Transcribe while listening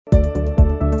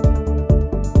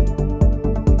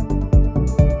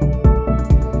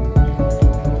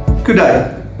Good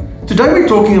day. Today we're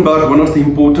talking about one of the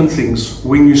important things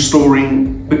when you're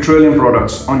storing petroleum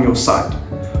products on your site.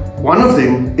 One of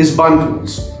them is bund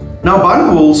walls. Now,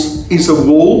 bund walls is a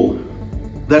wall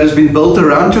that has been built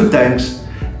around your tanks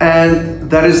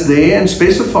and that is there and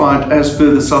specified as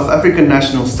per the South African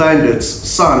National Standards,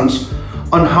 SANS,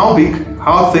 on how big,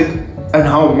 how thick and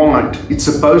how wide it's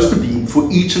supposed to be for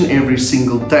each and every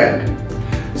single tank.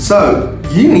 So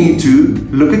you need to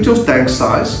look at your tank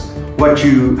size, what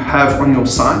you have on your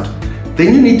site,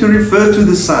 then you need to refer to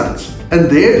the SANS,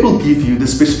 and there it will give you the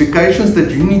specifications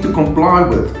that you need to comply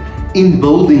with in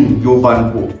building your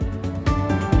bund wall.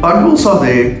 Bund walls are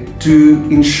there to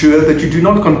ensure that you do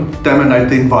not contaminate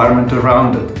the environment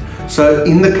around it. So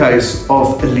in the case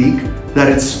of a leak, that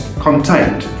it's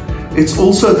contained. It's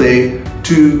also there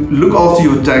to look after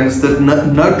your tanks, that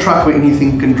no truck or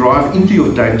anything can drive into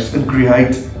your tanks and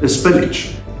create a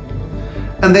spillage.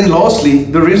 And then lastly,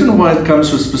 the reason why it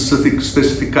comes with specific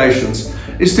specifications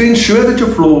is to ensure that your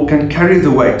floor can carry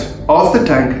the weight of the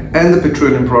tank and the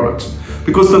petroleum products.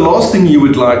 Because the last thing you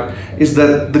would like is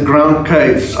that the ground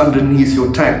caves underneath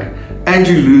your tank and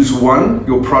you lose one,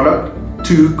 your product,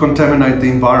 two, contaminate the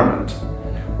environment.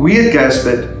 We at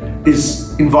GasBed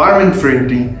is environment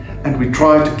friendly and we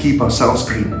try to keep ourselves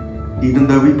green, even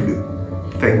though we're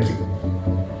blue. Thank you.